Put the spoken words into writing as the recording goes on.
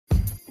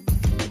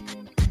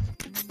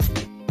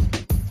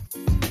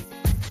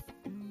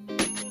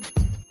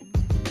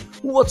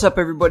What's up,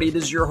 everybody?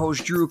 This is your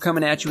host, Drew,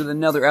 coming at you with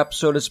another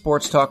episode of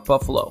Sports Talk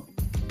Buffalo.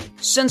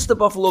 Since the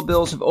Buffalo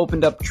Bills have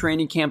opened up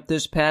training camp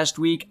this past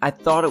week, I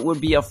thought it would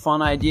be a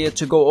fun idea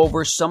to go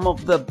over some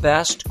of the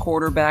best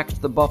quarterbacks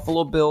the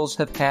Buffalo Bills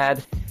have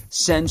had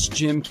since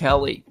Jim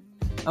Kelly.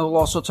 I will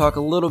also talk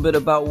a little bit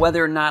about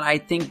whether or not I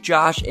think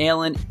Josh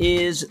Allen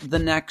is the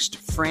next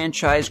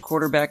franchise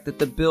quarterback that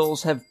the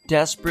Bills have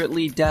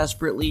desperately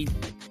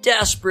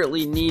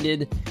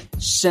needed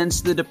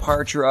since the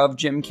departure of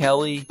Jim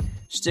Kelly.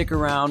 Stick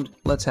around,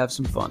 let's have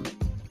some fun.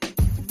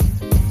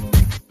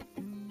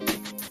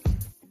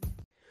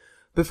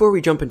 Before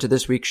we jump into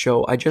this week's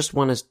show, I just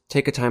want to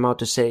take a time out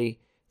to say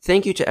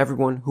thank you to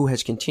everyone who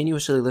has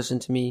continuously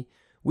listened to me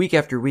week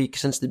after week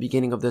since the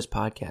beginning of this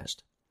podcast.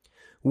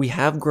 We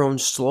have grown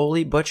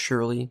slowly but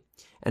surely,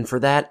 and for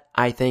that,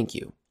 I thank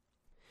you.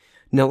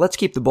 Now let's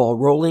keep the ball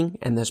rolling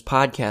and this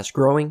podcast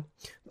growing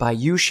by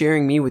you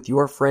sharing me with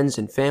your friends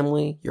and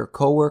family, your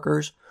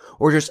coworkers,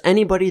 or just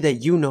anybody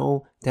that you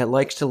know that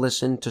likes to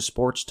listen to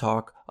sports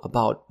talk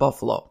about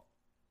Buffalo.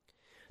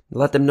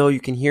 Let them know you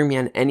can hear me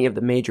on any of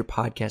the major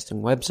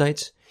podcasting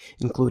websites,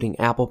 including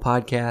Apple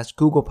Podcasts,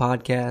 Google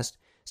Podcasts,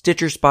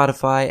 Stitcher,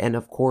 Spotify, and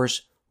of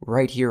course,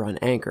 right here on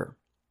Anchor.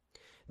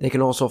 They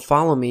can also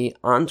follow me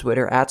on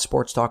Twitter at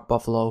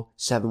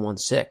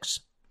SportsTalkBuffalo716.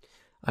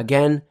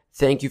 Again,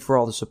 thank you for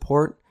all the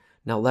support.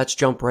 Now let's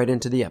jump right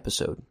into the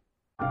episode.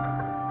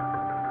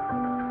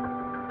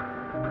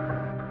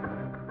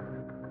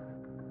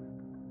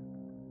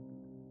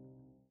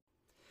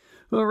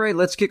 All right,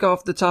 let's kick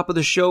off the top of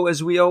the show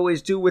as we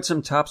always do with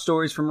some top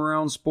stories from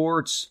around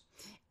sports.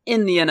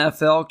 In the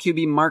NFL,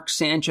 QB Mark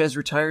Sanchez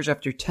retires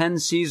after 10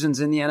 seasons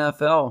in the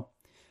NFL.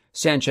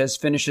 Sanchez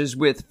finishes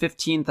with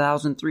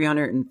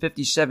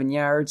 15,357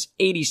 yards,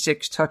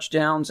 86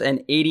 touchdowns,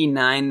 and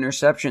 89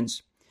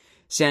 interceptions.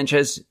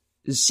 Sanchez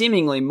is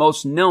seemingly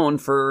most known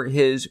for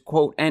his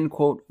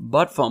quote-unquote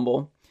butt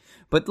fumble,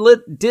 but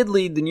did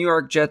lead the New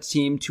York Jets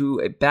team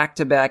to a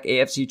back-to-back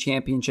AFC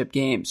Championship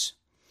games.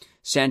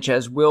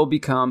 Sanchez will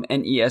become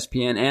an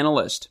ESPN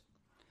analyst.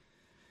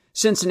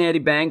 Cincinnati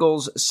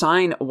Bengals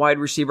sign wide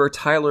receiver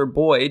Tyler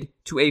Boyd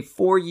to a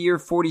 4-year,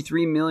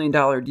 $43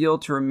 million deal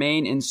to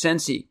remain in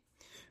Cincy.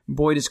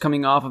 Boyd is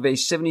coming off of a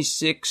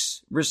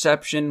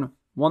 76-reception,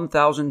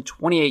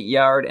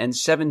 1,028-yard, and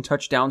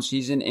 7-touchdown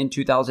season in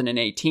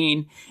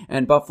 2018,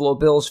 and Buffalo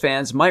Bills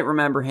fans might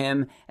remember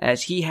him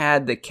as he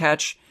had the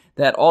catch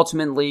that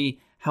ultimately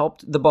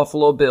helped the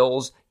Buffalo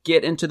Bills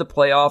get into the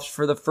playoffs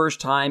for the first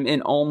time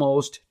in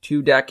almost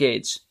 2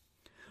 decades.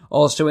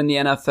 Also in the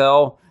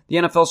NFL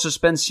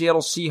suspends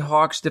Seattle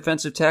Seahawks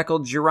defensive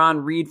tackle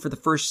Jarran Reed for the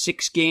first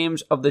 6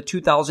 games of the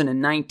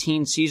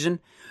 2019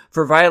 season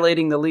for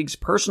violating the league's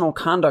personal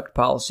conduct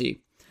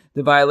policy.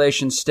 The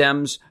violation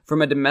stems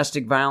from a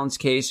domestic violence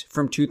case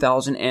from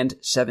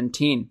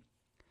 2017.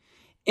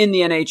 In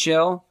the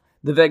NHL,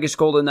 the Vegas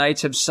Golden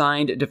Knights have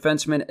signed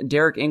defenseman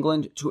Derek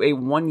England to a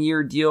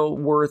 1-year deal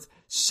worth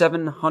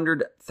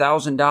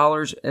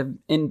 $700,000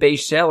 in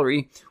base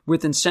salary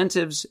with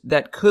incentives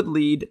that could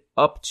lead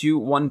up to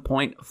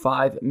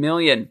 $1.5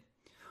 million.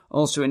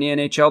 Also in the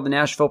NHL, the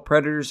Nashville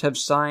Predators have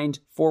signed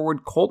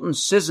forward Colton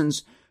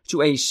Sissons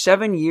to a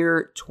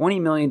 7-year,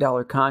 $20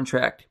 million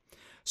contract.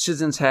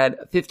 Sissons had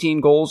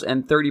 15 goals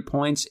and 30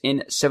 points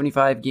in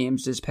 75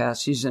 games this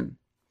past season.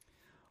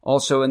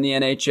 Also in the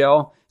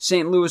NHL,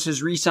 St. Louis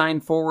has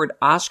re-signed forward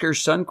Oskar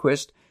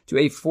Sundqvist to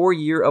a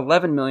 4-year,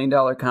 $11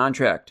 million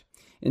contract.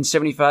 In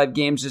 75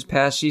 games this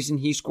past season,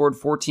 he scored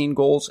 14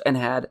 goals and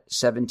had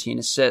 17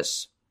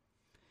 assists.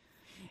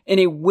 In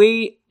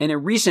a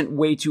recent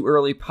way too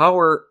early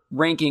power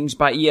rankings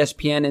by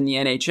ESPN in the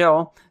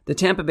NHL, the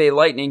Tampa Bay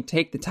Lightning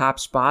take the top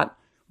spot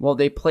while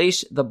they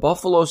place the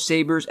Buffalo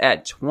Sabres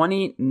at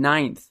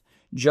 29th,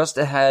 just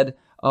ahead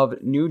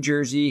of New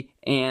Jersey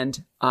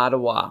and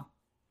Ottawa.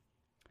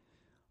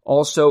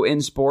 Also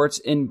in sports,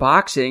 in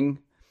boxing,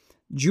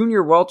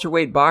 junior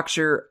welterweight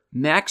boxer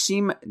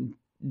Maxim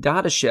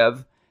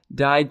Dadashev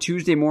died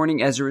Tuesday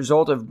morning as a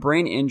result of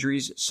brain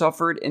injuries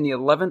suffered in an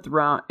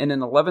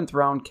 11th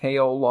round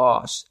KO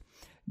loss.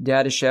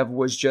 Dadashev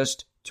was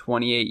just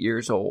 28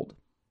 years old.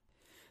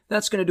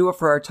 That's going to do it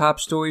for our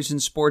top stories in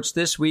sports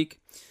this week.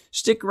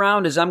 Stick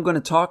around as I'm going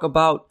to talk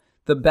about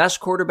the best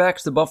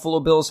quarterbacks the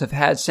Buffalo Bills have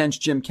had since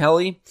Jim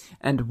Kelly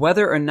and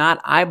whether or not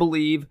I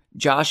believe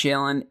Josh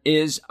Allen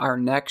is our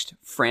next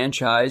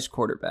franchise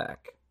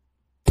quarterback.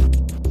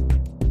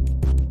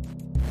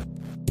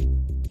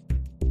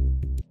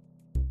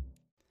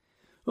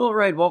 All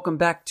right, welcome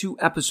back to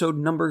episode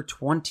number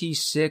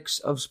 26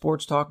 of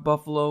Sports Talk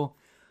Buffalo.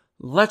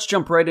 Let's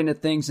jump right into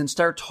things and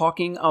start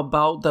talking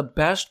about the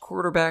best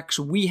quarterbacks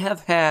we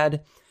have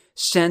had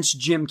since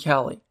Jim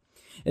Kelly.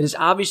 It is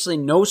obviously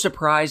no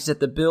surprise that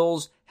the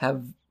Bills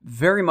have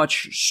very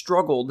much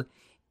struggled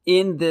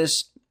in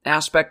this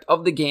aspect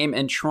of the game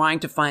and trying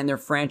to find their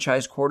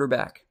franchise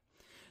quarterback.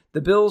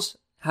 The Bills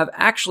have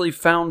actually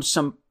found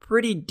some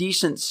pretty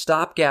decent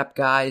stopgap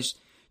guys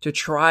to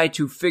try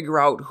to figure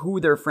out who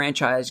their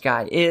franchise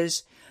guy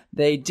is.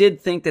 They did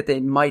think that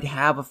they might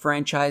have a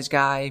franchise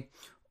guy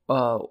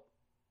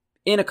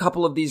in a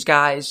couple of these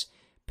guys,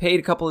 paid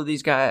a couple of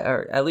these guys,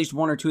 or at least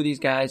one or two of these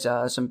guys,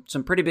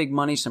 some pretty big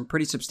money, some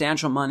pretty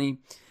substantial money.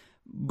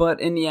 But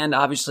in the end,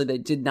 obviously, they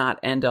did not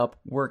end up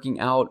working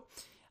out.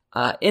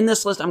 In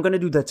this list, I'm going to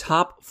do the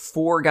top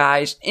 4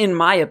 guys, in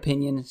my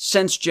opinion,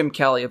 since Jim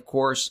Kelly, of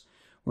course.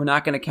 We're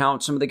not going to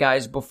count some of the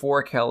guys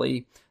before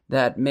Kelly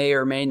that may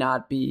or may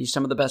not be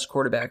some of the best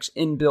quarterbacks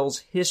in Bills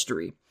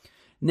history.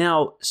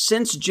 Now,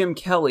 since Jim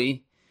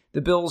Kelly,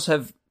 the Bills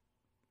have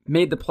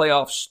made the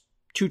playoffs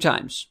 2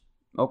 times,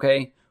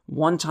 okay?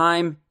 One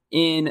time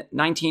in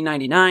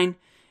 1999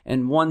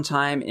 and one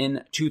time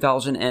in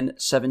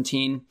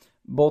 2017.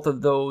 Both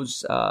of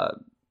those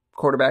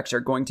quarterbacks are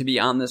going to be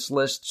on this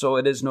list, so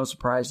it is no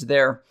surprise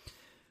there.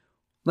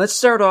 Let's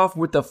start off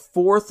with the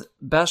 4th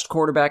best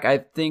quarterback I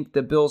think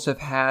the Bills have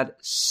had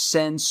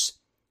since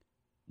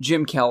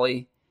Jim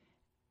Kelly,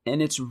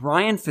 and it's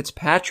Ryan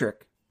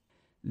Fitzpatrick.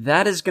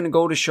 That is going to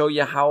go to show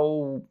you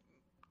how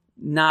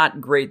not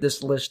great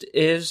this list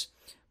is.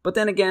 But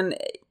then again,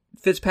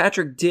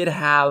 Fitzpatrick did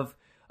have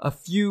a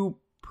few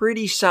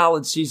pretty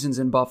solid seasons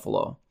in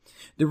Buffalo.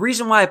 The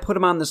reason why I put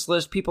him on this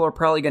list, people are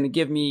probably going to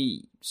give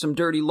me some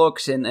dirty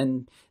looks,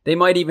 and they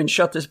might even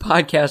shut this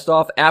podcast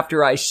off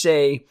after I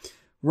say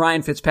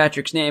Ryan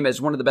Fitzpatrick's name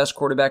as one of the best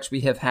quarterbacks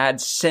we have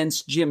had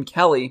since Jim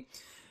Kelly.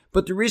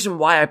 But the reason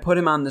why I put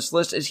him on this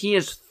list is he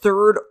is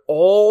 3rd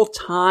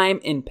all-time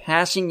in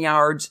passing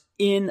yards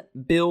in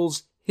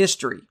Bills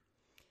history.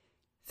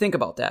 Think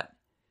about that.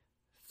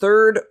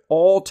 3rd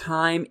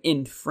all-time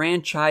in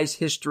franchise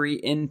history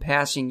in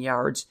passing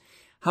yards.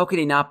 How could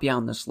he not be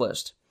on this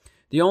list?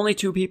 The only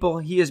 2 people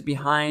he is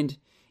behind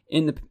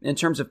in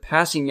terms of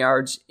passing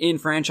yards in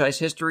franchise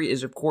history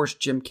is, of course,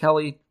 Jim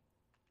Kelly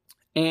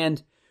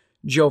and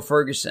Joe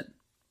Ferguson.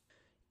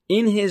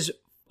 In his,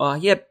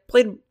 he had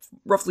played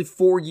roughly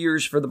 4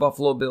 years for the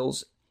Buffalo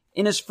Bills.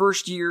 In his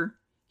first year,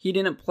 he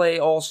didn't play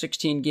all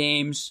 16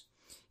 games.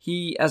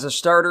 As a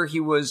starter, he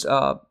was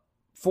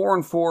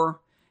 4-4,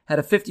 had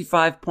a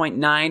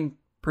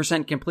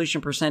 55.9% completion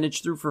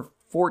percentage, threw for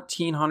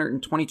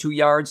 1,422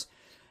 yards,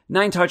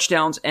 9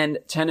 touchdowns, and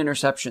 10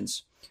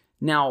 interceptions.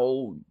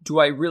 Now, do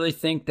I really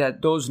think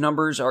that those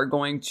numbers are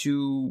going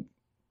to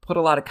put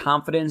a lot of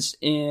confidence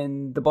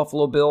in the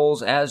Buffalo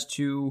Bills as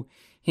to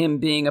him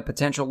being a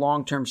potential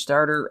long-term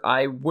starter?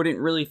 I wouldn't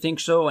really think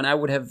so, and I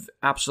would have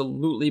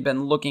absolutely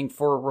been looking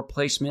for a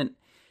replacement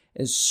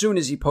as soon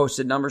as he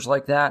posted numbers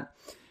like that.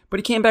 But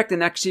he came back the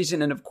next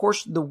season, and of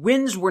course, the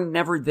wins were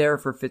never there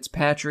for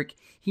Fitzpatrick.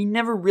 He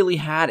never really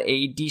had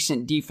a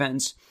decent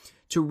defense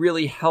to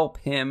really help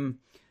him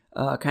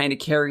kind of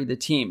carry the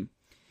team.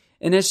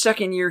 In his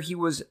second year, he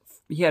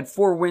had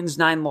 4 wins,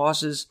 9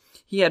 losses.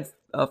 He had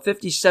a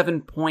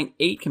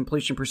 57.8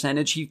 completion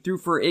percentage. He threw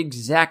for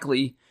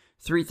exactly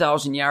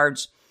 3,000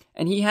 yards,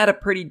 and he had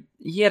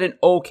an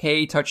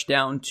okay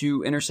touchdown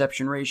to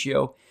interception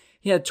ratio.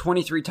 He had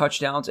 23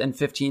 touchdowns and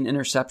 15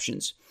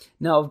 interceptions.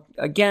 Now,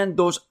 again,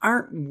 those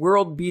aren't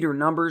world beater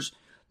numbers.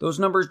 Those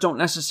numbers don't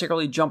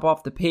necessarily jump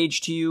off the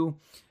page to you,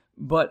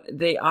 but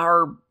they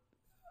are,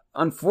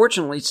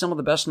 unfortunately, some of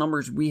the best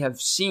numbers we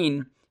have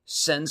seen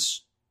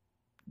since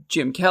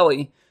Jim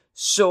Kelly.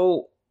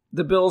 So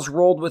the Bills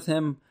rolled with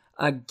him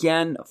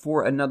again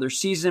for another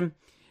season.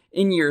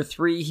 In year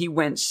 3, he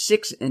went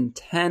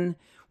 6-10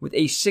 with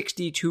a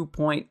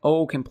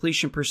 62.0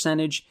 completion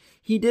percentage.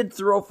 He did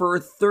throw for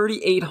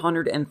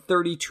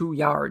 3,832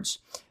 yards.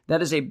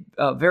 That is a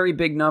very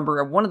big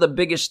number, one of the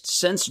biggest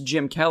since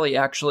Jim Kelly,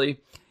 actually.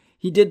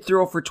 He did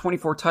throw for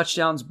 24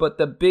 touchdowns, but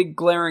the big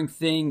glaring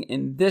thing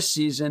in this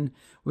season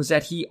was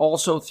that he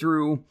also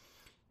threw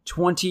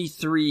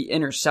 23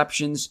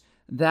 interceptions.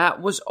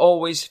 That was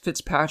always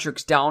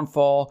Fitzpatrick's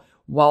downfall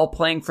while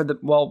playing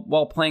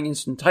while playing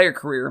his entire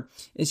career,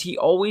 is he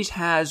always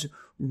has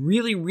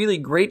really, really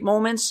great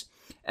moments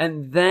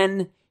and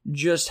then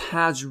just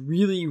has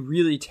really,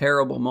 really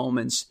terrible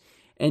moments.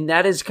 And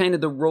that is kind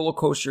of the roller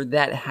coaster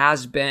that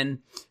has been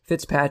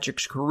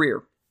Fitzpatrick's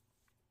career.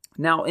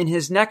 Now, in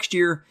his next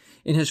year,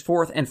 in his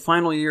 4th and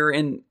final year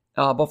in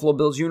Buffalo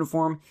Bills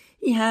uniform,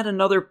 he had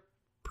another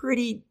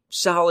pretty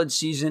solid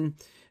season.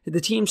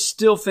 The team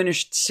still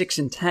finished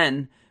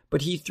 6-10,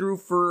 but he threw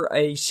for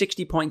a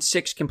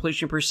 60.6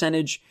 completion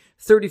percentage,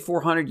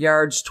 3,400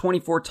 yards,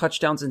 24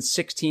 touchdowns, and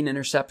 16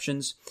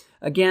 interceptions.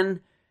 Again,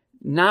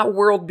 not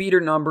world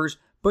beater numbers,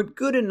 but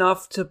good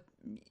enough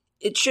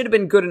it should have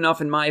been good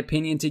enough, in my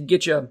opinion, to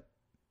get you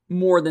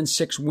more than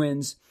 6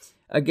 wins.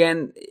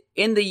 Again,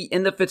 in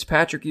the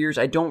Fitzpatrick years,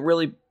 I don't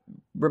really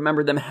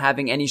remember them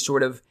having any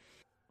sort of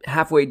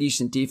halfway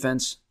decent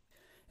defense.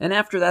 And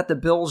after that, the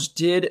Bills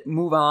did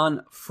move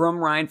on from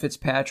Ryan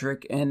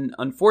Fitzpatrick, and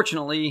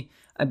unfortunately,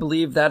 I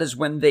believe that is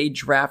when they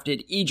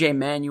drafted E.J.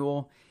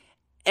 Manuel.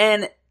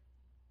 And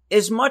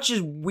as much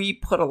as we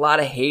put a lot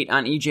of hate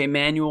on E.J.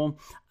 Manuel,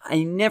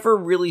 I never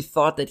really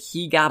thought that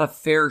he got a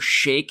fair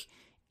shake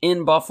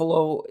in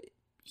Buffalo.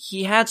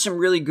 He had some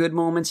really good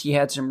moments, he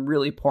had some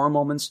really poor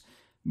moments,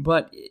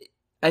 but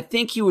I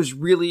think he was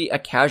really a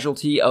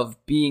casualty of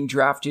being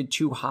drafted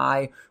too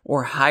high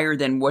or higher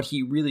than what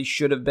he really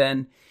should have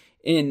been.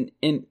 In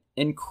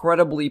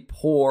incredibly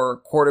poor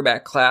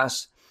quarterback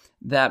class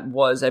that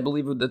was, I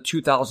believe, the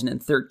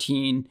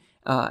 2013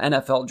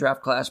 NFL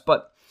draft class.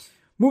 But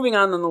moving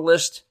on the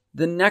list,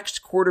 the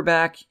next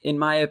quarterback, in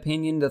my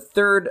opinion, the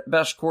third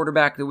best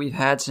quarterback that we've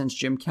had since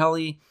Jim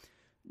Kelly,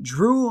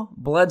 Drew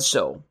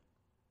Bledsoe.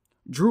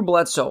 Drew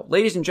Bledsoe.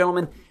 Ladies and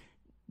gentlemen,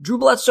 Drew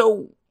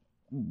Bledsoe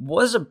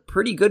was a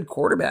pretty good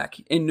quarterback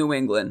in New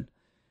England.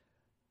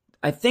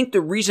 I think the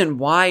reason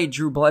why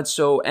Drew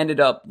Bledsoe ended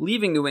up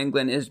leaving New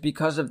England is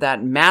because of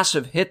that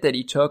massive hit that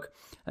he took.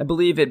 I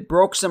believe it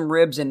broke some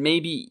ribs and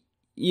maybe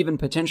even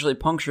potentially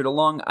punctured a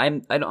lung.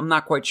 I'm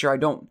not quite sure. I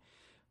don't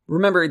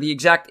remember the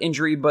exact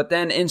injury, but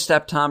then in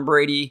stepped Tom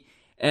Brady,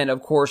 and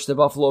of course the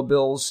Buffalo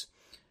Bills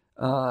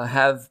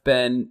have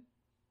been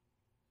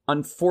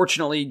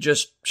unfortunately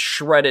just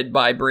shredded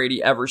by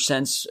Brady ever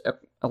since,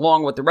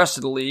 along with the rest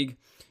of the league,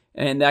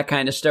 and that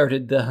kind of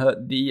started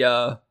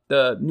the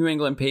New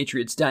England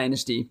Patriots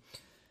dynasty.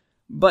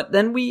 But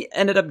then we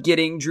ended up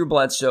getting Drew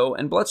Bledsoe,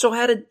 and Bledsoe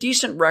had a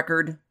decent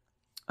record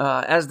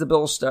as the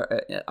Bills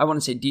starter. I want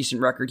to say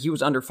decent record. He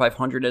was under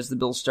 500 as the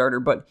Bills starter,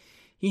 but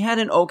he had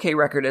an okay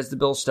record as the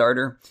Bills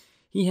starter.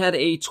 He had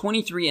a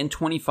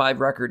 23-25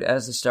 record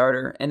as the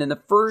starter, and in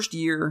the first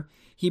year,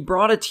 he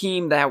brought a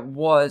team that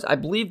was, I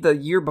believe the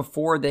year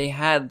before, they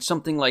had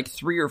something like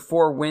 3 or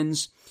 4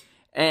 wins,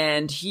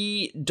 and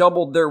he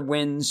doubled their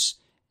wins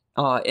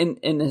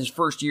in his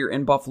first year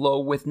in Buffalo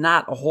with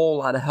not a whole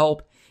lot of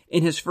help.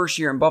 In his first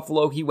year in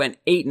Buffalo, he went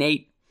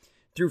 8-8,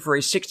 threw for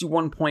a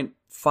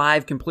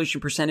 61.5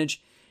 completion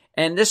percentage.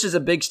 And this is a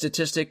big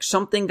statistic,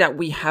 something that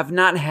we have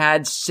not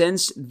had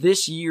since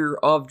this year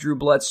of Drew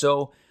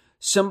Bledsoe.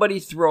 Somebody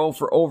throw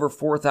for over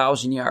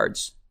 4,000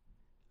 yards.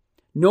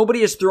 Nobody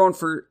has thrown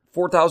for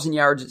 4,000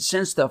 yards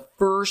since the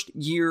first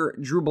year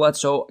Drew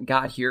Bledsoe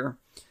got here.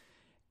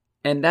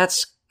 And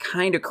that's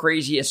kind of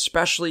crazy,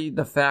 especially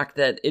the fact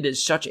that it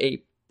is such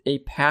a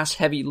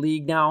pass-heavy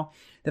league now.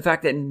 The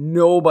fact that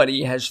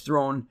nobody has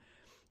thrown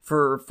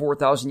for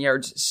 4,000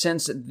 yards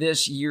since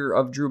this year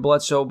of Drew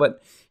Bledsoe,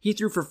 but he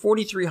threw for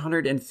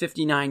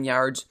 4,359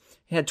 yards.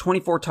 He had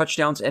 24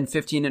 touchdowns and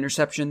 15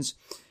 interceptions.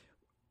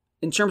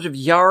 In terms of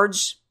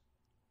yards,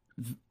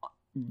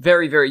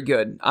 very, very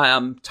good.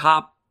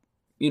 Top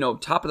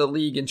of the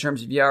league in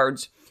terms of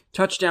yards.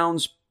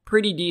 Touchdowns,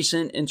 pretty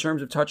decent in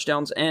terms of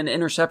touchdowns and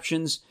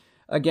interceptions.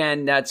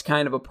 Again, that's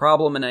kind of a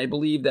problem, and I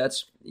believe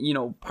that's,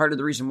 part of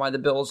the reason why the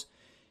Bills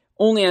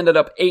only ended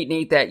up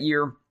 8-8 that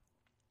year,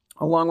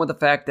 along with the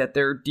fact that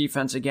their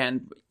defense,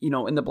 again,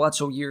 in the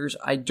Bledsoe years,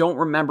 I don't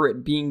remember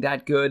it being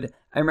that good.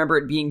 I remember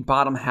it being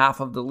bottom half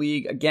of the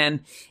league.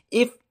 Again,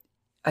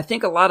 I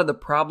think a lot of the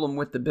problem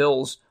with the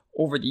Bills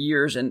over the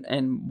years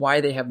and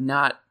why they have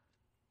not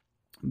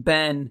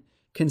been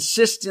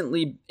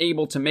consistently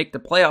able to make the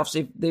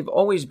playoffs, they've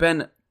always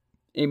been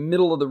a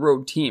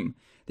middle-of-the-road team.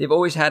 They've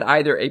always had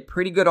either a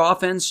pretty good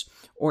offense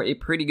or a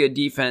pretty good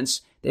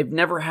defense. They've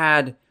never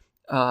had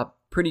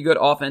pretty good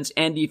offense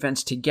and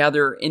defense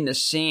together in the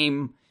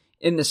same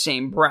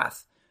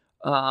breath.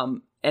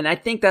 And I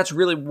think that's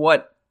really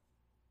what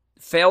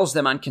fails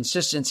them on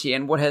consistency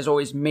and what has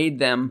always made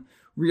them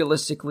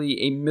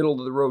realistically a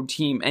middle-of-the-road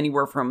team,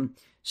 anywhere from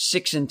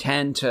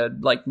 6-10 to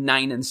like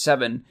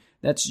 9-7.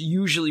 That's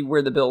usually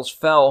where the Bills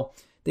fell.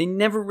 They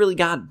never really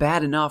got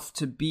bad enough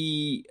to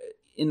be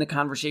in the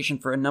conversation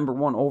for a number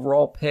 1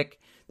 overall pick.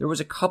 There was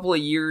a couple of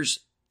years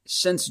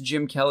since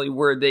Jim Kelly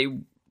where they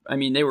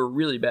were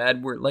really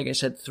bad. Where, like I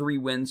said, 3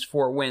 wins,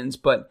 4 wins,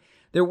 but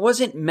there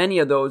wasn't many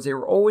of those. They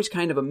were always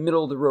kind of a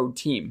middle-of-the-road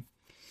team.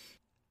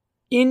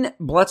 In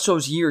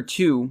Bledsoe's year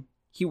 2,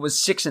 he was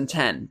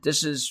 6-10.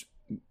 This is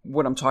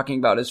what I'm talking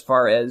about as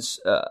far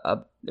as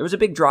there was a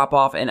big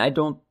drop-off, and I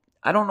don't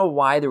know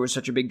why there was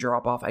such a big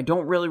drop-off. I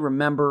don't really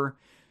remember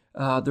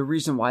the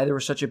reason why there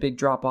was such a big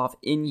drop-off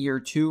in year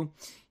 2.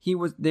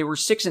 They were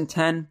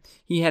 6-10.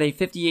 He had a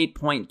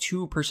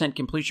 58.2%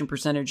 completion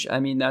percentage.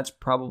 I mean, that's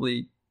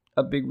probably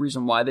a big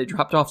reason why they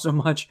dropped off so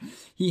much.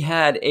 He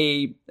had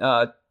a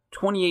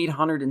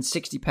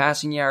 2,860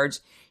 passing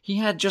yards. He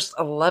had just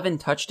 11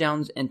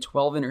 touchdowns and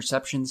 12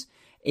 interceptions.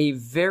 A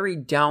very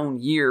down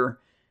year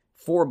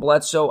for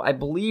Bledsoe. I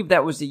believe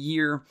that was the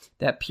year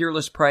that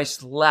Peerless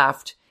Price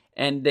left,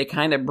 and they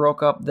kind of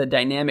broke up the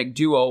dynamic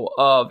duo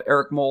of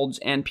Eric Moulds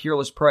and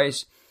Peerless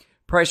Price.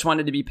 Price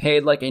wanted to be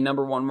paid like a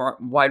number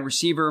 1 wide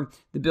receiver.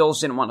 The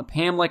Bills didn't want to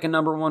pay him like a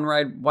number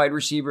 1 wide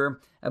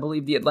receiver. I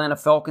believe the Atlanta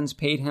Falcons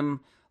paid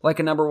him like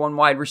a number 1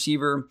 wide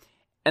receiver.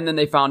 And then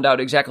they found out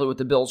exactly what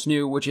the Bills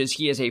knew, which is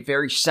he is a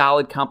very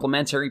solid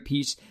complementary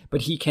piece,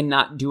 but he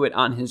cannot do it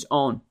on his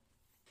own.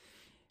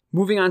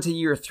 Moving on to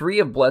year 3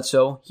 of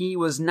Bledsoe, he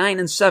was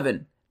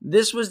 9-7.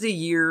 This was the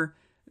year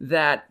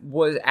that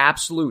was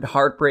absolute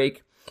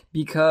heartbreak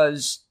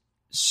because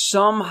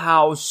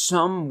somehow,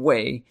 some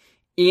way,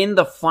 in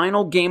the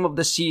final game of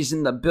the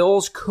season, the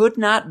Bills could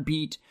not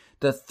beat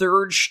the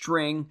third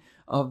string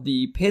of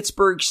the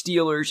Pittsburgh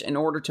Steelers in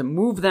order to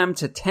move them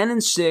to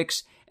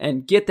 10-6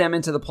 and get them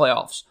into the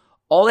playoffs.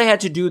 All they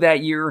had to do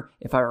that year,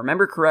 if I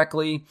remember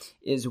correctly,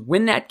 is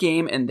win that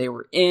game and they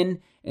were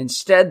in.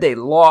 Instead, they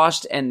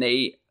lost and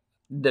they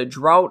the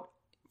drought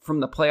from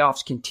the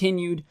playoffs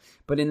continued,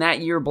 but in that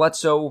year,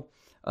 Bledsoe's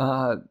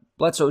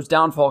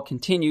downfall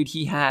continued.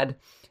 He had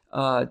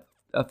a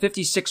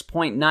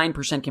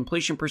 56.9%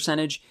 completion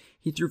percentage.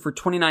 He threw for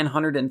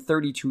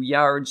 2,932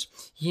 yards.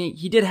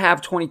 He did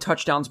have 20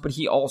 touchdowns, but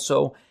he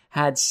also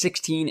had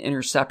 16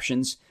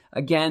 interceptions.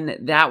 Again,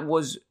 that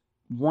was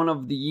one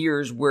of the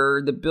years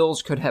where the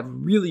Bills could have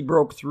really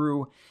broke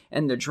through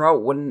and the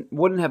drought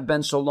wouldn't have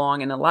been so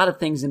long. And a lot of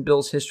things in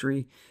Bills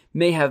history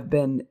may have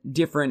been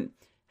different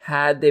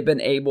had they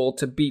been able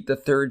to beat the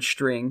third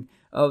string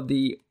of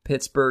the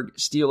Pittsburgh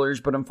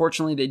Steelers. But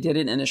unfortunately, they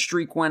didn't, and the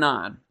streak went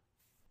on.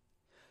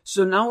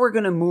 So now we're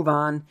going to move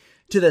on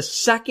to the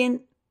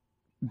second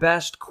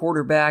best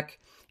quarterback,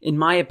 in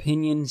my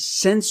opinion,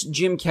 since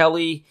Jim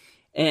Kelly.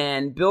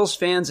 And Bills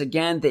fans,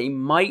 again, they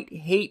might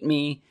hate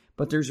me,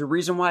 but there's a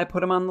reason why I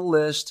put him on the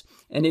list,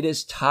 and it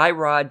is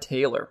Tyrod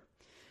Taylor.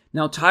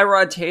 Now,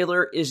 Tyrod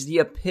Taylor is the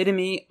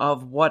epitome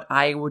of what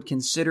I would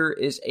consider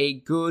is a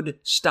good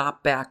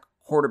stopgap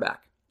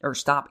quarterback.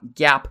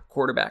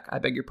 I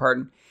beg your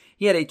pardon.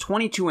 He had a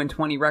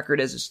 22-20 record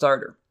as a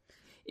starter.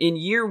 In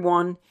year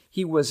one,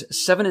 he was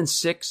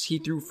 7-6. He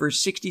threw for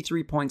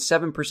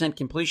 63.7%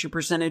 completion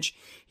percentage.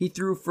 He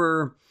threw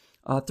for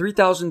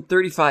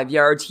 3,035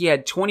 yards. He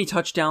had 20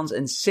 touchdowns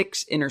and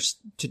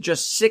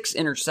just 6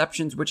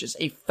 interceptions, which is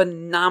a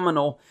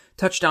phenomenal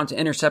touchdown to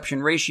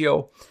interception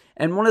ratio.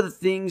 And one of the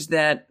things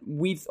that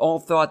we've all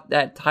thought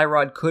that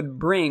Tyrod could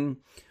bring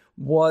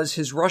was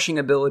his rushing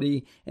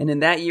ability. And in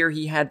that year,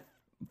 he had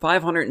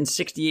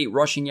 568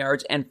 rushing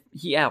yards, and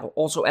he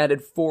also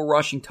added 4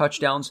 rushing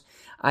touchdowns.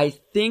 I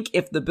think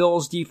if the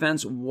Bills'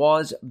 defense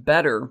was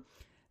better,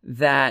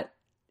 that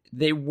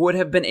they would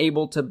have been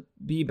able to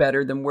be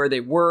better than where they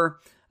were.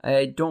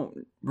 I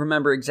don't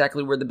remember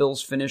exactly where the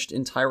Bills finished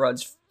in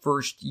Tyrod's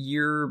first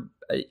year,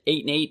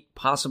 8-8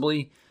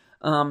 possibly.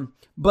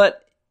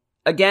 But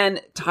again,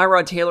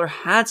 Tyrod Taylor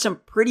had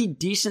some pretty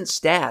decent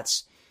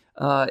stats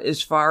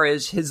as far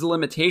as his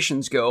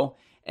limitations go.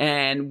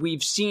 And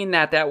we've seen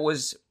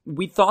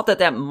we thought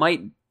that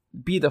might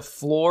be the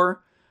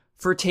floor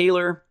for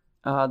Taylor,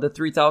 the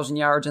 3,000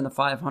 yards and the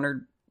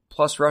 500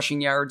 plus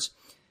rushing yards.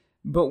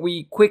 But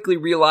we quickly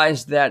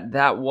realized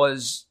that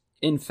was,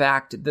 in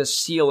fact, the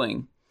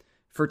ceiling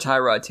for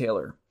Tyrod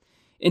Taylor.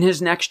 In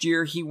his next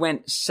year, he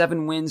went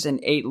 7 wins and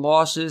 8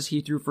 losses.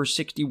 He threw for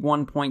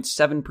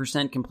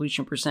 61.7%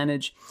 completion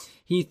percentage.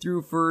 He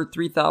threw for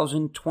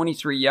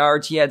 3,023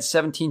 yards. He had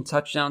 17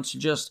 touchdowns to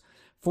just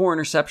 4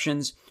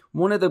 interceptions.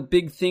 One of the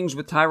big things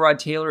with Tyrod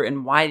Taylor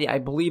and why I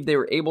believe they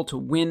were able to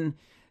win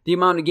the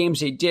amount of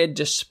games they did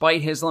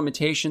despite his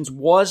limitations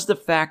was the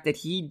fact that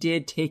he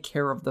did take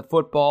care of the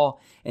football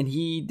and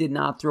he did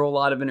not throw a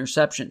lot of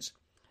interceptions.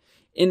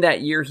 In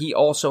that year, he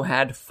also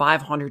had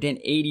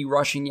 580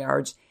 rushing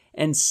yards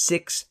and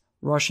 6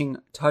 rushing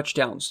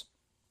touchdowns.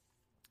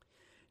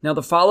 Now,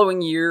 the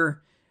following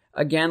year,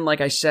 again,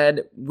 like I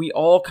said, we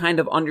all kind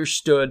of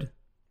understood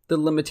the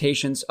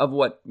limitations of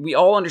what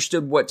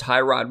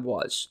Tyrod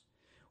was.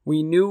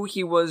 We knew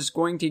he was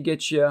going to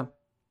get you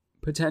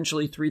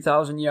potentially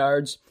 3,000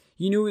 yards.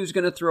 You knew he was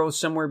going to throw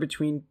somewhere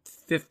between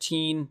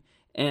 15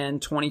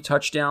 and 20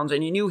 touchdowns,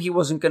 and you knew he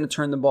wasn't going to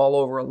turn the ball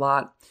over a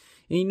lot.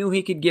 And you knew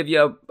he could give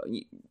you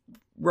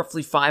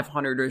roughly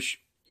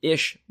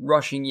 500-ish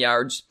rushing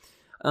yards.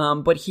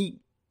 But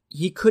he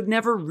could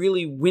never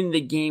really win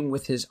the game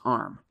with his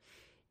arm.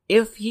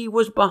 If he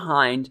was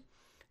behind,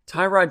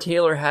 Tyrod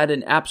Taylor had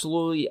an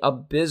absolutely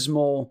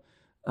abysmal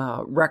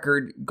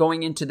record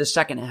going into the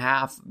second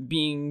half,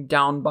 being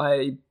down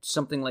by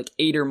something like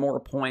 8 or more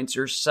points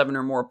or 7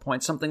 or more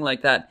points, something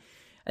like that.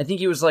 I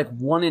think he was like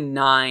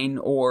 1-9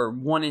 or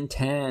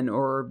 1-10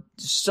 or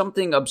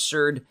something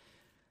absurd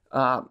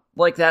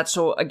like that.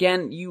 So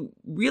again, you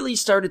really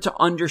started to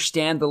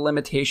understand the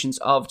limitations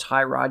of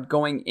Tyrod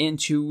going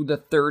into the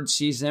third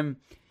season.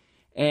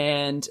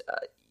 And,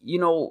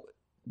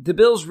 the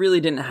Bills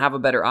really didn't have a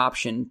better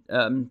option,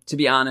 to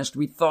be honest.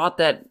 We thought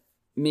that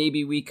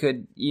maybe we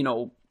could,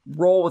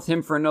 roll with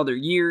him for another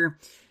year,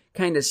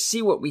 kind of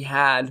see what we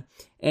had.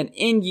 And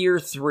in year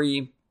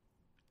 3,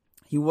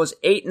 he was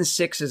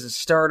 8-6 as a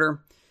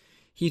starter.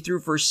 He threw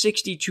for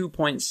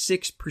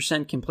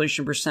 62.6%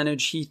 completion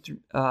percentage. He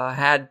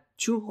had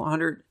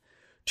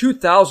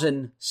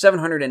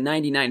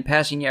 2,799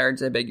 passing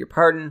yards, I beg your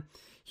pardon.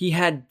 He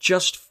had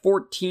just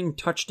 14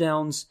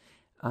 touchdowns,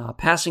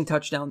 passing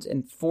touchdowns,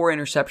 and 4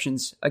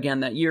 interceptions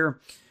again that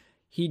year.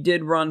 He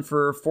did run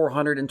for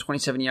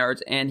 427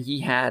 yards, and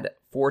he had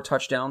 4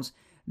 touchdowns.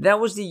 That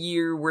was the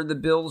year where the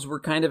Bills were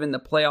kind of in the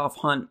playoff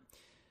hunt.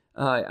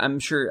 I'm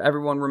sure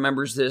everyone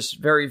remembers this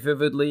very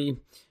vividly.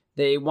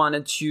 They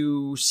wanted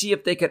to see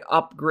if they could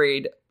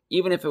upgrade,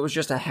 even if it was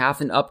just a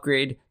half an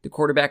upgrade, the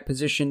quarterback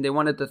position. They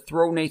wanted to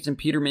throw Nathan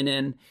Peterman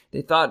in.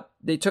 They thought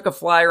they took a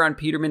flyer on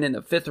Peterman in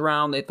the 5th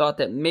round. They thought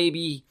that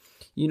maybe,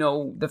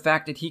 the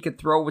fact that he could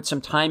throw with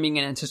some timing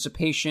and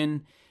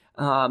anticipation,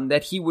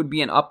 that he would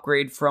be an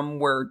upgrade from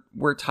where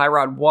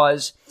Tyrod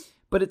was.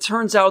 But it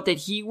turns out that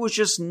he was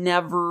just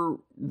never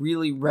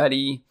really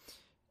ready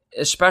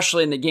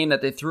especially in the game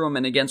that they threw him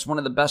in against one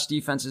of the best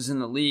defenses in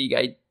the league.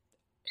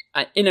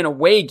 In an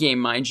away game,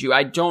 mind you,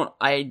 I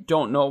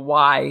don't know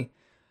why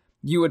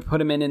you would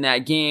put him in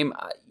that game.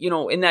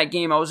 In that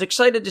game, I was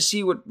excited to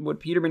see what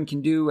Peterman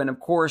can do, and of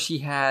course, he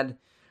had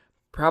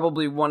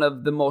probably one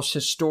of the most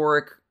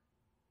historically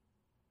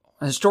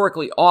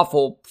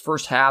awful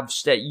first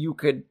halves that you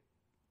could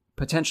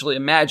potentially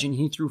imagine.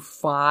 He threw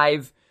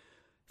 5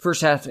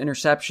 first half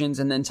interceptions,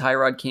 and then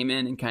Tyrod came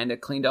in and kind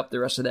of cleaned up the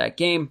rest of that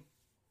game.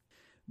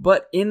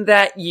 But in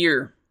that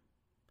year,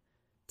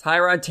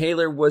 Tyrod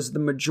Taylor was the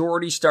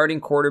majority starting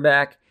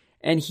quarterback,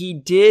 and he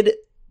did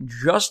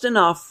just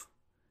enough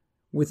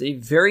with a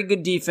very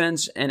good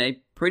defense and a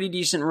pretty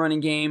decent running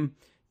game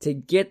to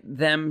get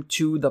them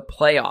to the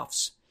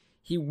playoffs.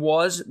 He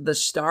was the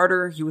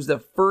starter. He was the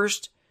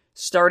first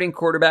starting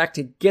quarterback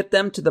to get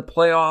them to the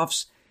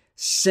playoffs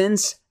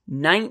since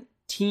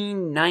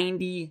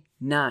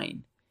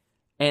 1999.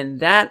 And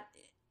that,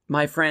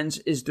 my friends,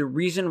 is the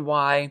reason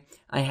why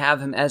I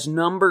have him as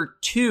number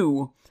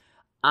 2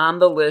 on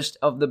the list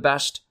of the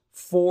best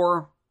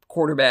 4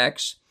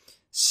 quarterbacks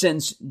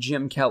since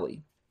Jim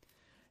Kelly.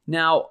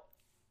 Now,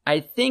 I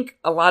think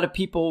a lot of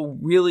people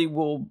really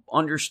will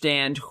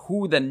understand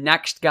who the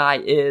next guy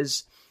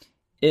is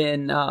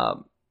in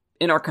our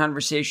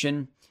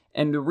conversation,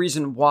 and the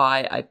reason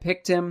why I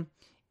picked him.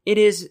 It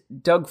is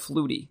Doug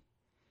Flutie.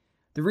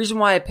 The reason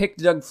why I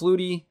picked Doug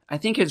Flutie, I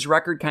think his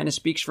record kind of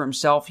speaks for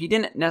himself. He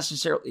didn't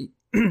necessarily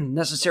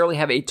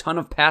have a ton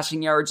of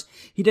passing yards.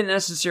 He didn't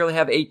necessarily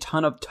have a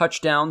ton of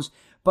touchdowns,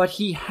 but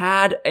he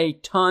had a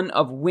ton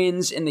of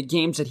wins in the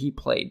games that he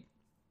played.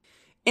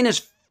 In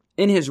his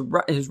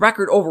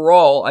record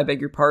overall, I beg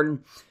your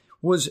pardon,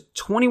 was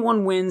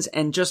 21 wins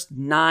and just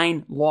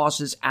 9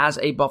 losses as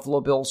a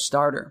Buffalo Bills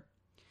starter.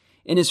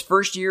 In his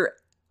first year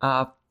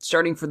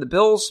starting for the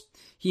Bills,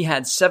 he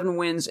had 7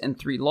 wins and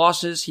 3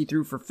 losses. He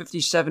threw for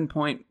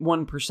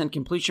 57.1%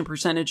 completion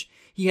percentage.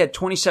 He had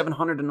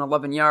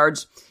 2,711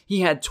 yards.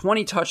 He had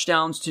 20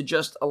 touchdowns to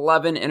just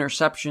 11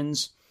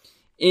 interceptions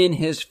in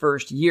his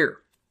first year.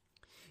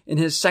 In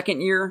his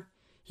second year,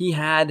 he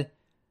had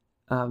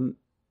 10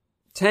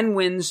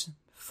 wins,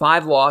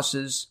 5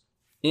 losses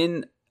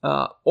in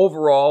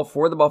overall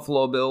for the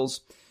Buffalo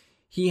Bills.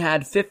 He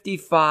had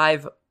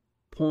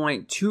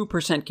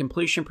 55.2%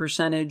 completion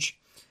percentage,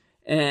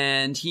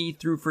 and he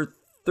threw for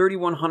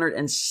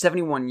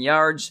 3,171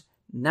 yards,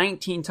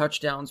 19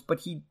 touchdowns,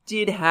 but he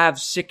did have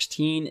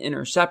 16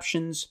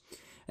 interceptions.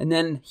 And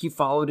then he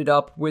followed it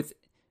up with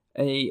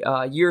a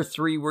year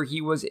 3 where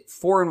he was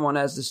 4-1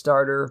 as the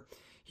starter.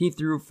 He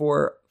threw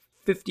for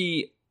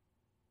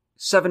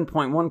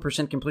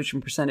 57.1% completion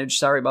percentage.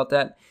 Sorry about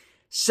that.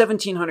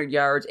 1,700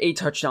 yards, 8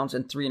 touchdowns,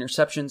 and 3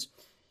 interceptions.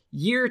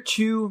 Year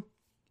 2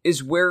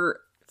 is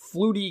where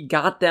Flutie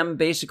got them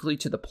basically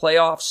to the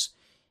playoffs.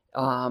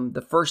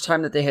 The first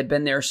time that they had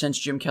been there since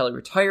Jim Kelly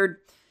retired.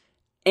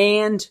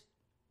 And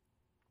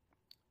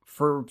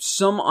for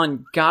some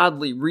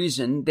ungodly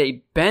reason,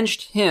 they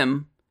benched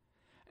him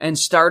and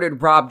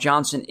started Rob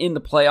Johnson in the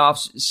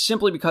playoffs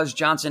simply because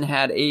Johnson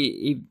had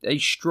a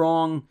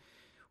strong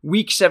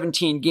Week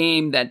 17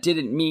 game that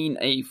didn't mean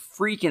a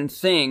freaking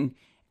thing.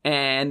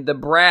 And the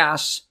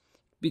brass,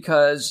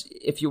 because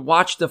if you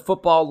watch the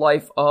football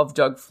life of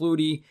Doug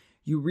Flutie,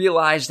 you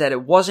realize that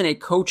it wasn't a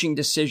coaching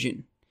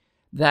decision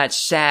that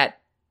sat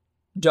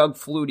Doug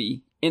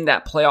Flutie in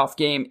that playoff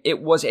game.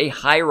 It was a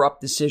higher-up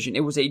decision.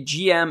 It was a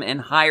GM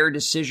and higher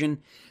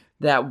decision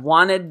that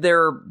wanted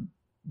their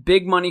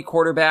big-money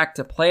quarterback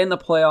to play in the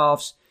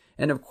playoffs.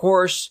 And, of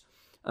course,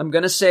 I'm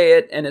going to say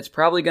it, and it's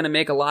probably going to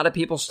make a lot of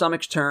people's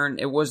stomachs turn.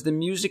 It was the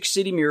Music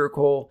City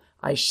Miracle.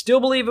 I still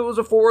believe it was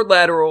a forward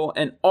lateral,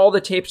 and all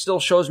the tape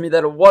still shows me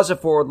that it was a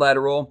forward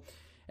lateral,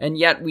 and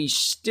yet we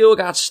still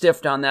got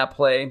stiffed on that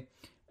play.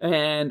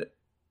 And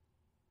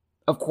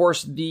of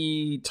course,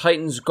 the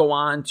Titans go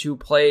on to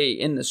play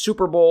in the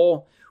Super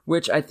Bowl,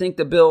 which I think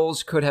the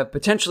Bills could have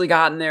potentially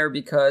gotten there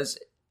because,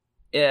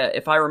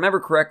 if I remember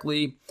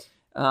correctly,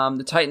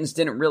 the Titans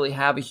didn't really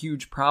have a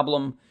huge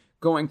problem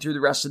going through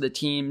the rest of the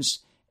teams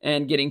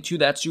and getting to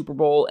that Super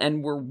Bowl,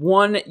 and were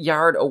 1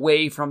 yard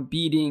away from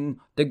beating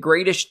the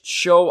greatest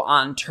show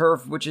on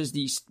turf, which was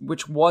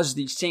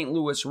the St.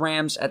 Louis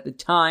Rams at the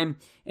time,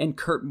 and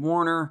Kurt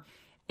Warner.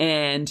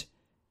 And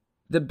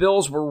the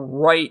Bills were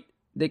right.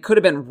 They could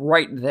have been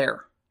right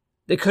there.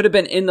 They could have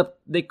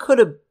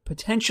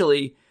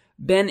potentially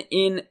been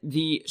in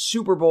the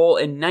Super Bowl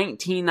in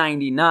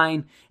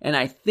 1999. And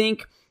I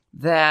think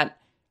that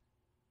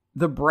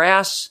the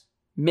brass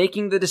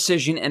making the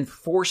decision and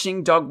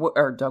forcing Doug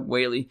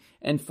Whaley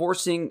and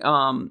forcing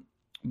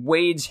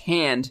Wade's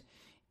hand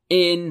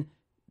in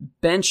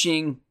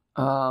benching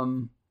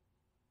Doug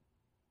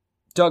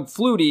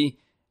Flutie,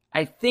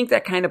 I think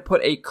that kind of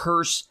put a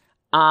curse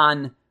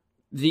on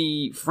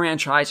the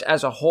franchise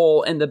as a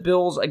whole, and the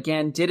Bills,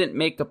 again, didn't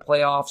make the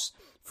playoffs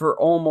for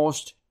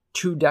almost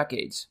 2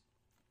 decades.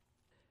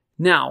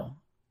 Now,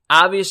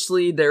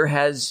 obviously, there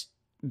has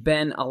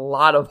been a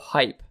lot of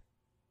hype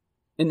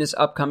in this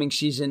upcoming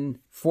season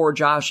for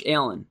Josh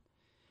Allen,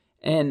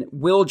 And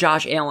will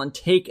Josh Allen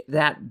take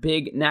that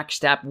big next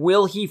step?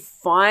 Will he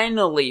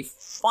finally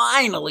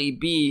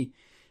be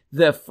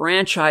the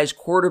franchise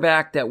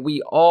quarterback that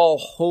we all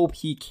hope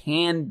he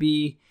can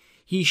be?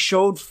 He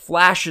showed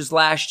flashes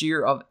last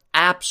year of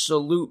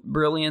absolute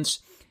brilliance,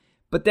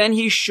 but then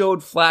he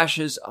showed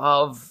flashes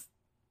of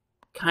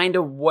kind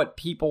of what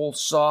people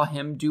saw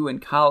him do in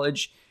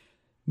college,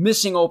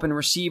 missing open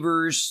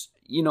receivers,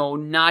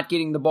 not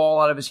getting the ball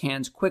out of his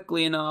hands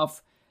quickly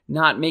enough,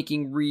 not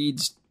making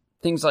reads,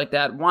 things like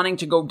that, wanting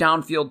to go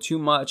downfield too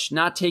much,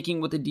 not taking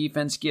what the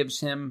defense gives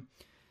him,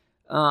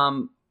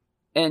 and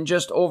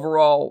just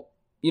overall,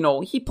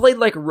 he played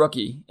like a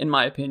rookie, in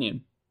my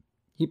opinion.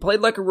 He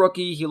played like a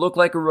rookie, he looked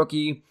like a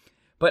rookie,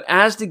 but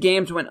as the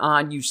games went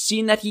on, you've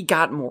seen that he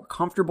got more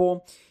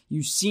comfortable.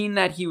 You've seen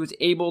that he was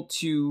able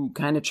to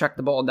kind of check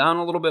the ball down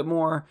a little bit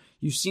more.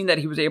 You've seen that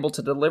he was able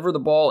to deliver the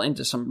ball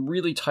into some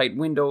really tight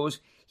windows.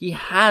 He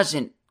has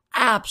an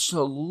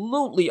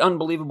absolutely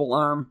unbelievable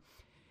arm.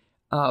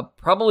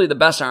 Probably the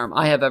best arm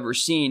I have ever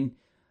seen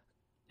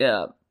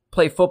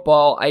play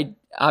football.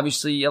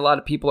 Obviously, a lot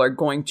of people are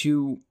going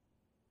to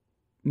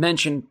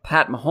mention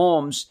Pat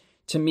Mahomes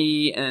to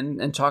me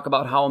and talk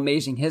about how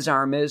amazing his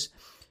arm is.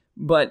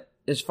 But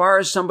as far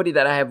as somebody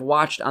that I have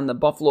watched on the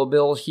Buffalo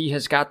Bills, he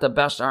has got the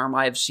best arm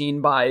I have seen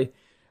by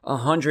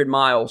 100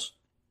 miles.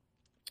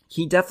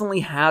 He definitely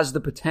has the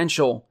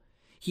potential.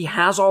 He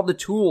has all the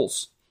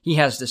tools. He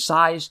has the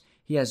size.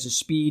 He has the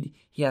speed.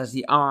 He has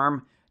the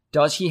arm.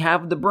 Does he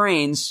have the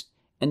brains?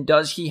 And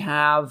does he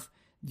have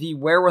the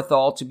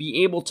wherewithal to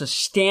be able to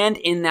stand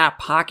in that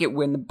pocket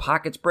when the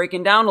pocket's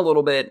breaking down a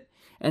little bit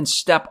and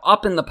step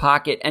up in the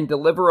pocket and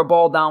deliver a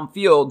ball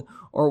downfield?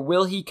 Or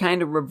will he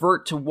kind of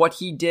revert to what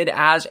he did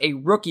as a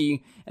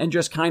rookie and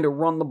just kind of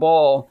run the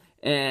ball?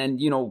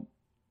 And,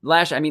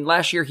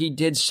 last year he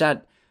did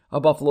set a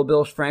Buffalo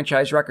Bills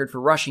franchise record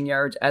for rushing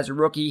yards. As a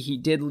rookie, he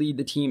did lead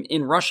the team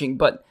in rushing,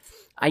 but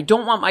I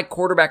don't want my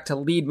quarterback to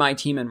lead my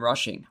team in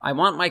rushing. I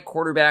want my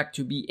quarterback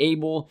to be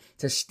able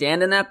to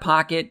stand in that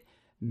pocket,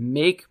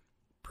 make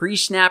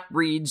pre-snap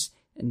reads,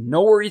 and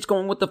know where he's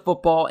going with the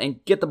football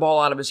and get the ball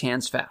out of his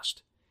hands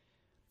fast.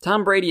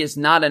 Tom Brady is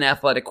not an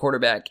athletic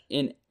quarterback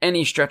in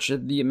any stretch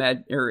of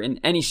in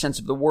any sense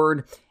of the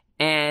word,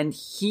 and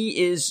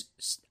he is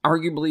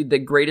arguably the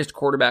greatest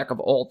quarterback of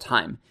all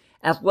time.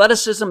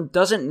 Athleticism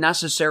doesn't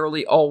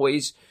necessarily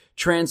always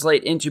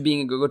translate into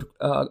being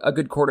a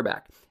good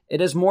quarterback. It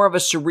is more of a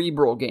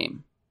cerebral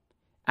game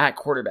at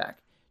quarterback.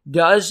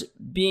 Does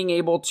being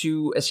able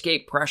to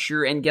escape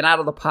pressure and get out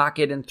of the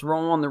pocket and throw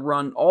on the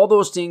run, all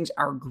those things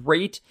are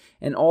great,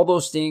 and all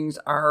those things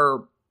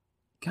are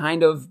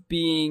kind of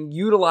being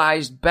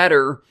utilized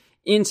better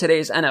in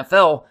today's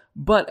NFL.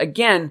 But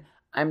again,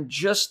 I'm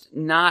just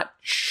not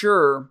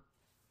sure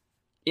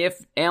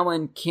if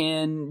Allen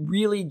can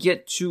really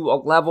get to a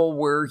level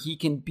where he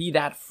can be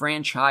that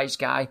franchise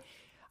guy.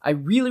 I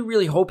really,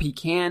 really hope he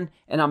can,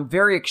 and I'm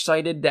very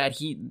excited that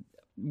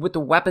with the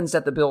weapons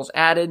that the Bills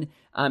added,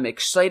 I'm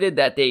excited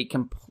that they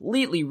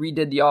completely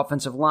redid the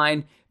offensive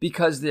line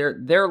because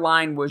their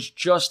line was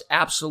just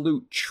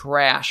absolute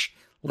trash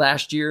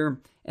last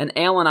year. And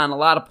Allen, on a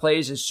lot of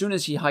plays, as soon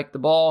as he hiked the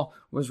ball,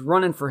 was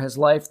running for his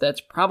life.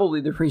 That's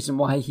probably the reason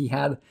why he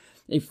had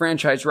a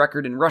franchise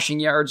record in rushing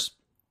yards.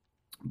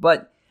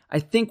 But I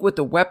think with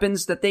the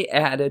weapons that they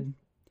added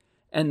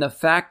and the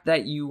fact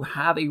that you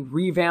have a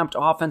revamped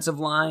offensive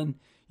line,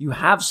 you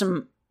have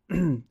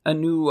a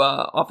new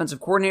offensive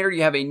coordinator,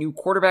 you have a new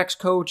quarterbacks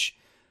coach,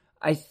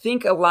 I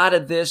think a lot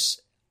of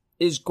this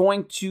is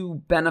going to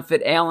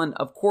benefit Allen.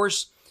 Of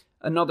course,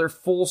 another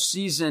full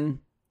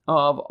season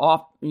of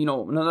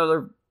off-season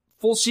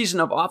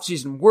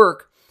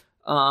work,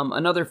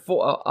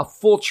 a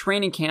full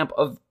training camp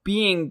of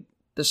being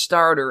the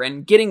starter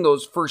and getting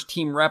those first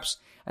team reps.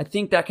 I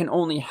think that can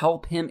only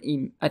help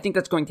him. I think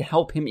that's going to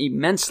help him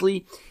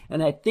immensely,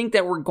 and I think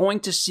that we're going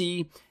to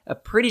see a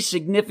pretty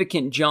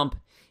significant jump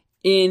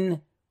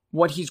in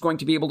what he's going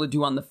to be able to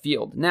do on the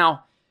field.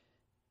 Now,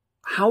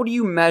 how do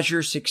you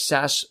measure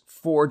success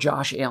for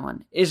Josh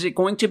Allen? Is it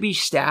going to be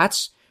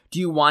stats? Do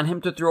you want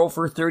him to throw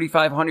for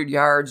 3,500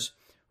 yards,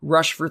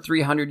 rush for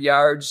 300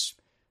 yards,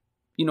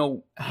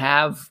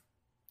 have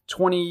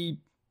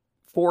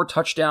 24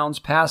 touchdowns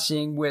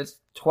passing with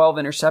 12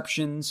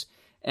 interceptions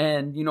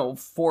and,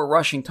 4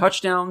 rushing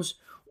touchdowns?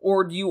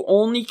 Or do you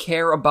only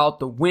care about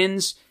the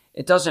wins?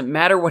 It doesn't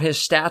matter what his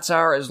stats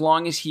are as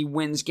long as he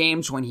wins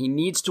games when he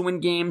needs to win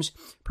games,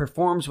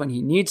 performs when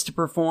he needs to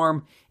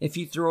perform. If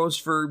he throws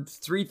for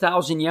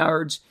 3,000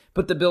 yards,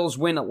 but the Bills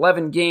win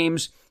 11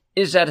 games,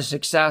 is that a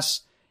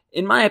success?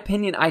 In my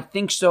opinion, I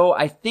think so.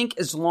 I think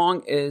as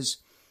long as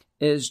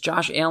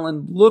Josh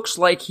Allen looks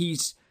like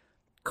he's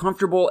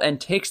comfortable and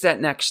takes that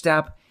next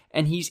step,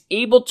 and he's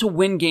able to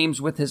win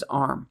games with his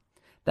arm.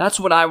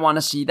 That's what I want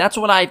to see. That's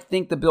what I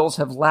think the Bills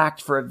have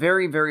lacked for a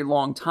very, very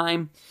long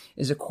time,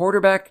 is a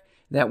quarterback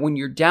that when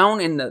you're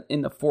down in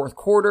the fourth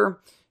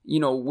quarter,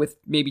 with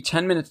maybe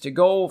 10 minutes to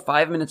go,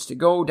 5 minutes to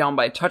go, down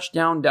by a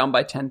touchdown, down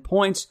by 10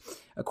 points,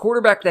 a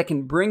quarterback that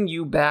can bring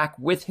you back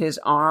with his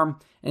arm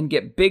and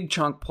get big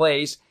chunk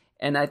plays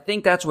And I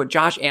think that's what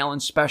Josh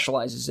Allen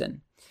specializes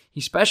in.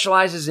 He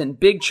specializes in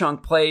big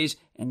chunk plays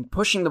and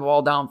pushing the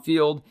ball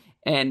downfield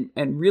and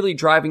really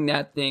driving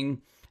that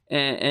thing.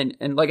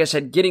 And like I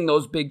said, getting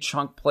those big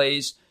chunk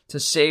plays to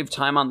save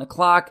time on the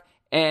clock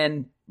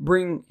and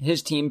bring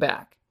his team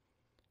back.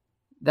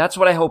 That's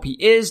what I hope he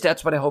is.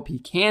 That's what I hope he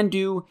can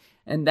do.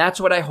 And that's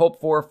what I hope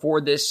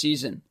for this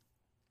season.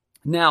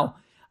 Now,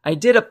 I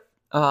did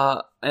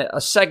a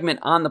segment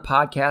on the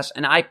podcast,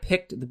 and I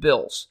picked the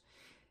Bills.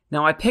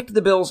 Now, I picked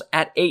the Bills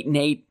at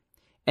 8-8,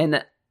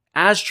 and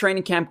as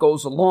training camp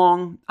goes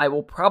along, I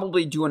will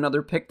probably do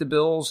another Pick the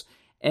Bills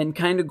and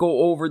kind of go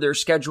over their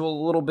schedule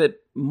a little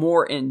bit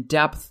more in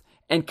depth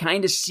and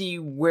kind of see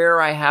where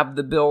I have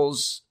the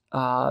Bills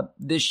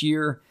this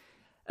year.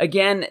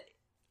 Again,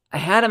 I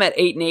had them at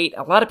 8-8.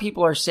 A lot of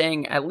people are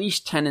saying at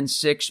least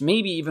 10-6,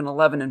 maybe even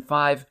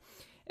 11-5.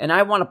 And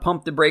I want to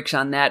pump the brakes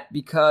on that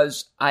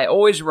because I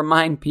always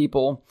remind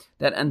people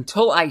that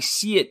until I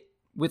see it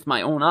with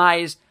my own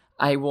eyes,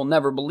 I will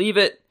never believe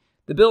it.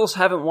 The Bills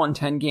haven't won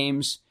 10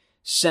 games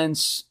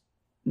since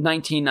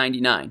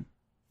 1999.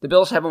 The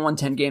Bills haven't won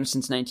 10 games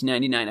since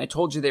 1999. I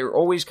told you they were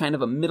always kind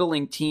of a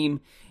middling team,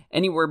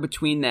 anywhere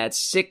between that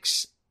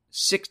 6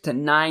 to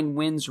 9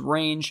 wins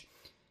range.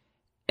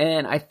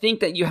 And I think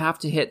that you have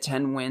to hit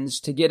 10 wins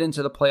to get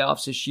into the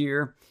playoffs this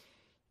year.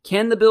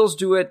 Can the Bills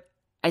do it?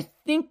 I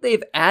think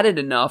they've added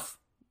enough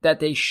that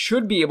they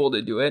should be able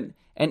to do it.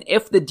 And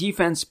if the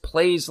defense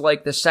plays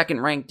like the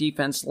second-ranked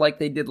defense like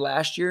they did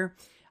last year,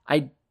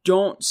 I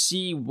don't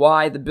see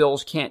why the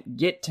Bills can't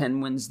get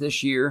 10 wins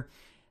this year.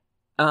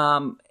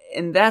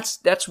 And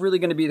that's really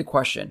going to be the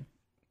question.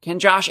 Can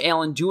Josh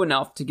Allen do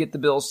enough to get the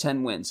Bills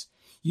 10 wins?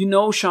 You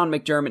know Sean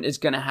McDermott is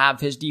going to have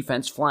his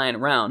defense flying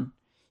around.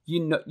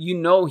 You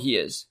know he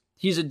is.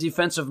 He's a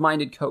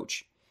defensive-minded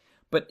coach.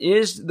 But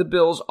is the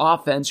Bills'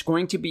 offense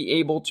going to be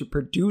able to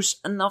produce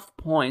enough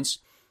points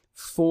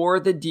for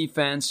the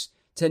defense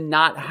to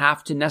not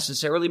have to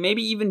necessarily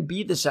maybe even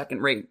be the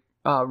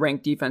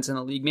second-ranked defense in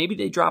the league? Maybe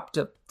they drop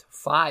to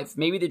 5.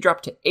 Maybe they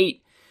drop to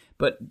 8.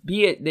 But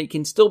they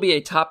can still be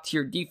a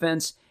top-tier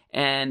defense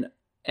and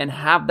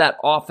have that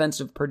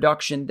offensive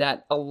production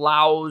that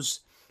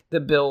allows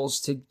the Bills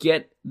to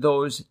get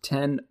those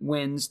 10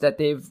 wins that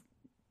they've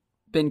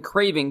been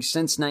craving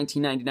since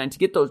 1999, to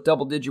get those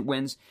double-digit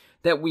wins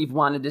that we've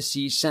wanted to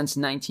see since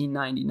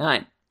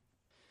 1999.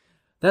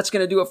 That's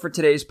going to do it for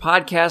today's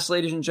podcast,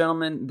 ladies and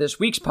gentlemen. This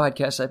week's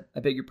podcast, I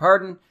beg your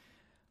pardon.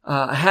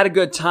 I had a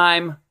good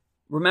time.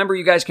 Remember,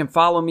 you guys can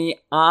follow me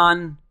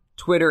on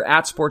Twitter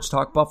at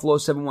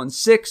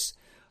SportsTalkBuffalo716.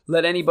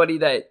 Let anybody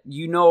that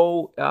you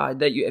know,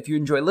 if you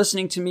enjoy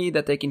listening to me,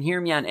 that they can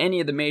hear me on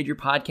any of the major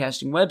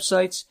podcasting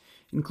websites,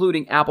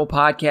 including Apple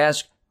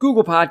Podcasts,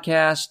 Google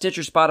Podcasts,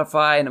 Stitcher,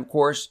 Spotify, and of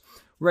course,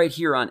 right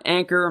here on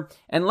Anchor.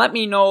 And let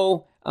me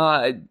know,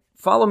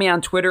 follow me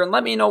on Twitter, and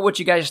let me know what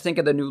you guys think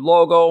of the new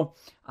logo.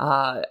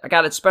 I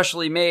got it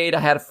specially made. I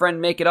had a friend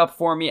make it up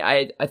for me.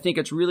 I think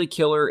it's really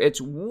killer. It's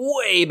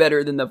way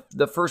better than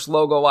the first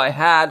logo I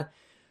had.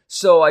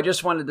 So I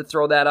just wanted to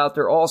throw that out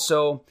there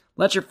also.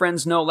 Let your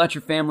friends know, let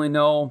your family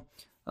know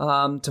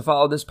to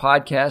follow this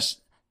podcast.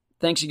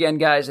 Thanks again,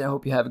 guys. I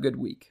hope you have a good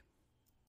week.